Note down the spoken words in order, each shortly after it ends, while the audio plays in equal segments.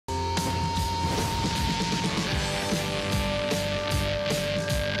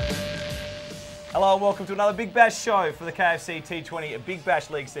Hello and welcome to another Big Bash show for the KFC T20 Big Bash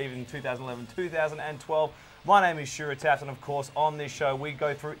League season 2011-2012. My name is Shura Taft, and of course on this show we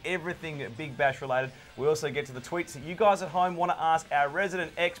go through everything Big Bash related. We also get to the tweets that you guys at home want to ask our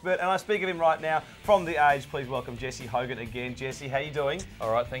resident expert, and I speak of him right now from The Age. Please welcome Jesse Hogan again. Jesse, how you doing?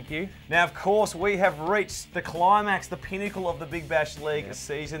 All right, thank you. Now, of course, we have reached the climax, the pinnacle of the Big Bash League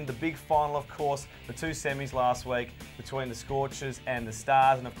season, the big final, of course, the two semis last week between the Scorchers and the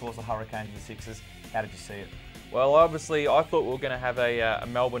Stars, and of course the Hurricanes and the Sixers. How did you see it? Well, obviously, I thought we were going to have a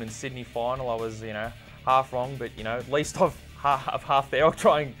Melbourne and Sydney final. I was, half wrong, but, at least of half there. I'll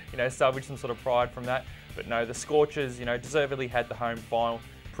try and, salvage some sort of pride from that. But no, the Scorchers, deservedly had the home final,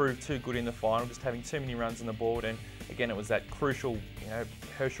 proved too good in the final, just having too many runs on the board. And again, it was that crucial,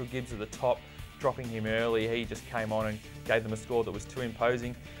 Herschel Gibbs at the top, dropping him early. He just came on and gave them a score that was too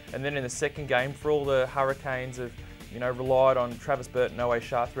imposing. And then in the second game, for all the Hurricanes have, relied on Travis Burt and Noe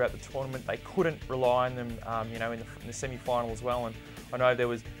Shah throughout the tournament, they couldn't rely on them, in the semi-final as well. And I know there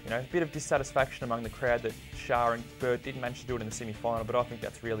was, a bit of dissatisfaction among the crowd that Shah and Burt didn't manage to do it in the semi-final, but I think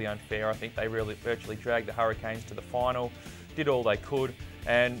that's really unfair. I think they really virtually dragged the Hurricanes to the final, did all they could,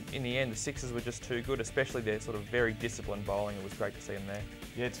 and in the end, the Sixers were just too good, especially their sort of very disciplined bowling. It was great to see them there.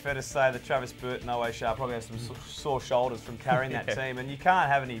 Yeah, it's fair to say that Travis Burt and Noe Shah probably have some sore shoulders from carrying that team, and you can't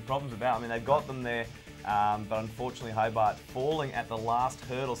have any problems about it. I mean, they've got them there. But unfortunately Hobart falling at the last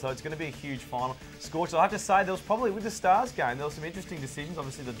hurdle, so it's going to be a huge final. Scorchers, I have to say, there was probably, with the Stars game, there were some interesting decisions,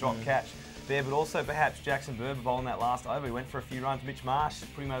 obviously the drop catch there, but also perhaps Jackson Bird bowling that last over. He went for a few runs. Mitch Marsh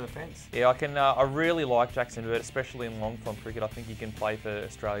put him over the fence. Yeah, I really like Jackson Bird, especially in long form cricket. I think he can play for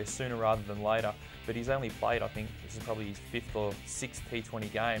Australia sooner rather than later, but he's only played, I think this is probably his 5th or 6th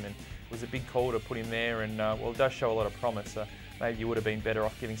T20 game, and it was a big call to put him there, and well, it does show a lot of promise. Maybe you would have been better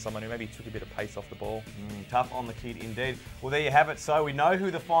off giving someone who maybe took a bit of pace off the ball. Tough on the kid indeed. Well, there you have it. So we know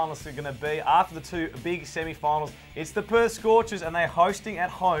who the finalists are going to be. After the two big semi-finals, it's the Perth Scorchers, and they're hosting at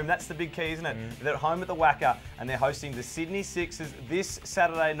home. That's the big key, isn't it? They're at home at the Wacker, and they're hosting the Sydney Sixers this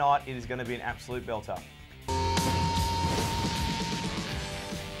Saturday night. It is going to be an absolute belter.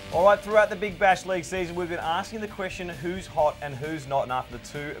 All right, throughout the Big Bash League season, we've been asking the question who's hot and who's not, and after the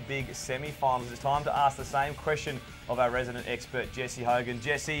two big semi-finals, it's time to ask the same question of our resident expert, Jesse Hogan.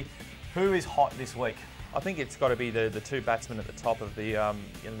 Jesse, who is hot this week? I think it's got to be the two batsmen at the top of the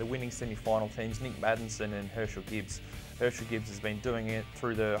the winning semi-final teams, Nick Maddinson and Herschel Gibbs. Herschel Gibbs has been doing it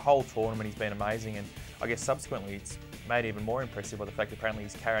through the whole tournament. He's been amazing, and I guess subsequently it's made even more impressive by the fact that apparently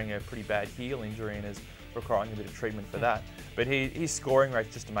he's carrying a pretty bad heel injury and is requiring a bit of treatment for that. But his scoring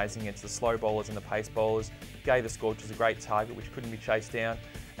rate's just amazing against the slow bowlers and the pace bowlers. Gave the Scorchers a great target which couldn't be chased down.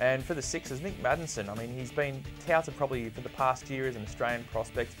 And for the Sixers, Nick Maddinson, I mean, he's been touted probably for the past year as an Australian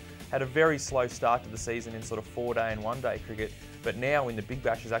prospect. Had a very slow start to the season in sort of 4-day and 1-day cricket, but now in the Big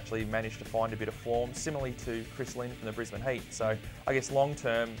Bash has actually managed to find a bit of form, similarly to Chris Lynn from the Brisbane Heat. So I guess long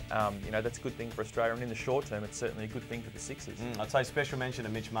term, that's a good thing for Australia, and in the short term, it's certainly a good thing for the Sixers. I'd say special mention to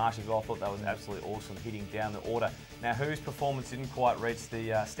Mitch Marsh as well. I thought that was absolutely awesome, hitting down the order. Now, whose performance didn't quite reach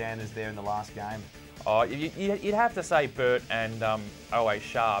the standards there in the last game? Oh, you'd have to say Burt and Noe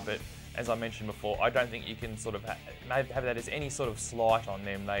Shah, but as I mentioned before, I don't think you can sort of have that as any sort of slight on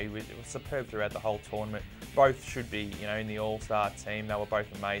them. They were superb throughout the whole tournament. Both should be, in the All-Star team. They were both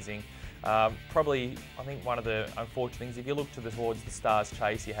amazing. Probably, I think one of the unfortunate things, if you look towards the Stars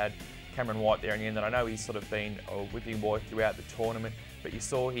chase, you had Cameron White there in the end, and I know he's sort of been a whipping boy throughout the tournament, but you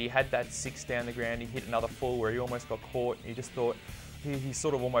saw he had that 6 down the ground. He hit another full where he almost got caught, and you just thought he's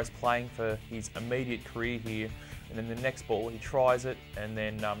sort of almost playing for his immediate career here. And then the next ball, he tries it, and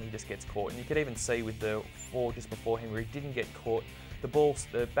then he just gets caught. And you could even see with the 4 just before him where he didn't get caught,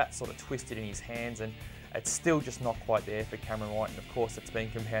 the bat sort of twisted in his hands, and it's still just not quite there for Cameron White. And of course, it's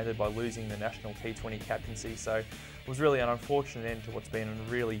been compounded by losing the national T20 captaincy. So it was really an unfortunate end to what's been a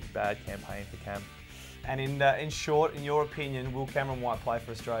really bad campaign for Cam. And in short, in your opinion, will Cameron White play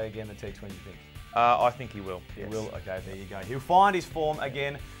for Australia again in the T20, you think? I think he will. Yes. He will? Okay, there you go. He'll find his form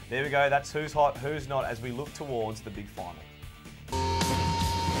again. There we go. That's who's hot, who's not, as we look towards the big final.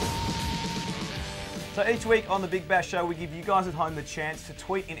 So each week on the Big Bash Show, we give you guys at home the chance to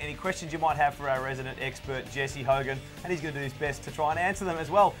tweet in any questions you might have for our resident expert, Jesse Hogan, and he's going to do his best to try and answer them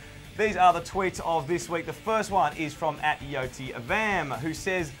as well. These are the tweets of this week. The first one is from @YotiVam, who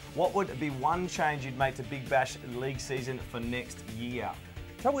says, what would be one change you'd make to Big Bash League season for next year?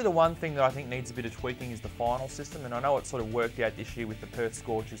 Probably the one thing that I think needs a bit of tweaking is the final system, and I know it sort of worked out this year with the Perth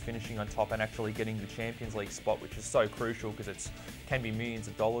Scorchers finishing on top and actually getting the Champions League spot, which is so crucial because it can be millions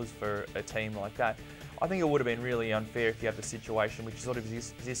of dollars for a team like that. I think it would have been really unfair if you have the situation which sort of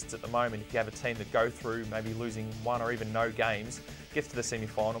exists at the moment. If you have a team that go through maybe losing one or even no games, gets to the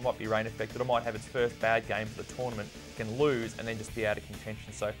semi-final, might be rain affected, or might have its first bad game for the tournament, can lose and then just be out of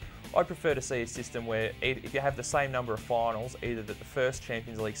contention. So I prefer to see a system where if you have the same number of finals, either that the first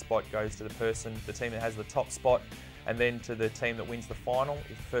Champions League spot goes to the team that has the top spot, and then to the team that wins the final.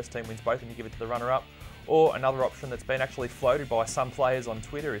 If the first team wins both, then you give it to the runner-up. Or another option that's been actually floated by some players on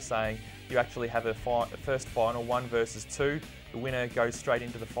Twitter is saying you actually have a first final, 1 versus 2. The winner goes straight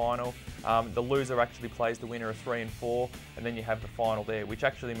into the final. The loser actually plays the winner of 3 and 4, and then you have the final there, which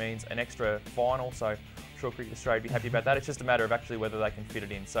actually means an extra final. So I'm sure Cricket Australia would be happy about that. It's just a matter of actually whether they can fit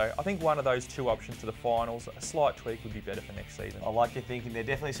it in. So I think one of those 2 options to the finals, a slight tweak would be better for next season. I like your thinking there.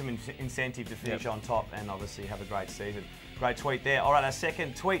 Definitely some incentive to finish on top and obviously have a great season. Great tweet there. All right, our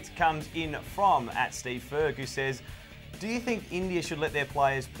second tweet comes in from @SteveFerg, who says, do you think India should let their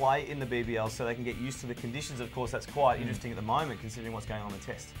players play in the BBL so they can get used to the conditions? Of course, that's quite interesting at the moment, considering what's going on in the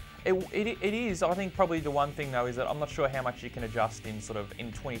Test. It is. I think probably the one thing though is that I'm not sure how much you can adjust in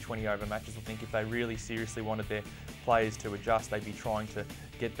 2020 over matches. I think if they really seriously wanted their players to adjust, they'd be trying to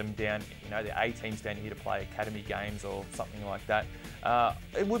get them down, the A teams down here to play academy games or something like that.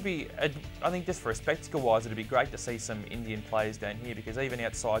 It would be, I think just for a spectacle wise, it'd be great to see some Indian players down here, because even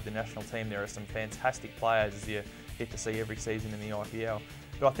outside the national team, there are some fantastic players as you get to see every season in the IPL.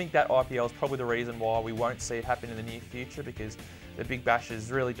 But I think that IPL is probably the reason why we won't see it happen in the near future, because the Big Bash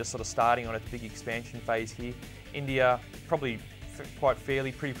is really just sort of starting on its big expansion phase here. India probably quite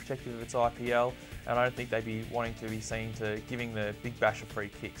fairly pretty protective of its IPL, and I don't think they'd be wanting to be seen to giving the Big Bash a free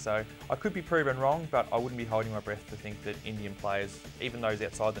kick. So I could be proven wrong, but I wouldn't be holding my breath to think that Indian players, even those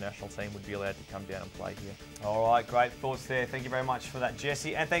outside the national team, would be allowed to come down and play here. All right, great thoughts there. Thank you very much for that,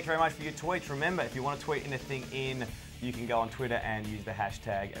 Jesse. And thank you very much for your tweets. Remember, if you want to tweet anything in, you can go on Twitter and use the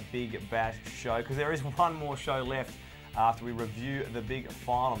hashtag #BigBashShow, because there is one more show left after we review the big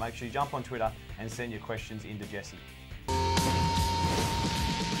final. Make sure you jump on Twitter and send your questions in to Jesse.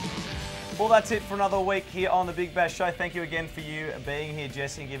 Well, that's it for another week here on the Big Bash Show. Thank you again for you being here,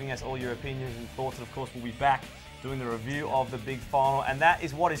 Jesse, and giving us all your opinions and thoughts. And of course, we'll be back doing the review of the big final. And that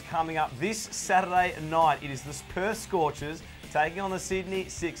is what is coming up this Saturday night. It is the Perth Scorchers taking on the Sydney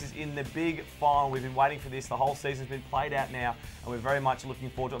Sixers in the big final. We've been waiting for this. The whole season's been played out now, and we're very much looking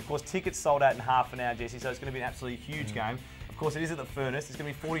forward to it. Of course, tickets sold out in half an hour, Jesse, so it's going to be an absolutely huge game. Of course, it is at the Furnace. It's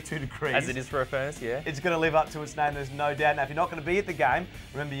going to be 42 degrees. As it is for a Furnace, yeah. It's going to live up to its name, there's no doubt. Now, if you're not going to be at the game,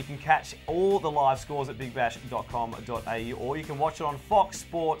 remember you can catch all the live scores at bigbash.com.au, or you can watch it on Fox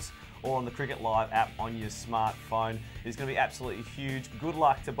Sports or on the Cricket Live app on your smartphone. It's going to be absolutely huge. Good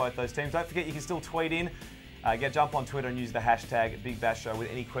luck to both those teams. Don't forget, you can still tweet in. Jump on Twitter and use the hashtag #BigBashShow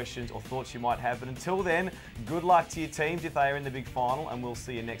with any questions or thoughts you might have. But until then, good luck to your teams if they are in the big final, and we'll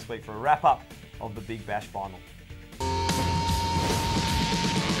see you next week for a wrap-up of the Big Bash final.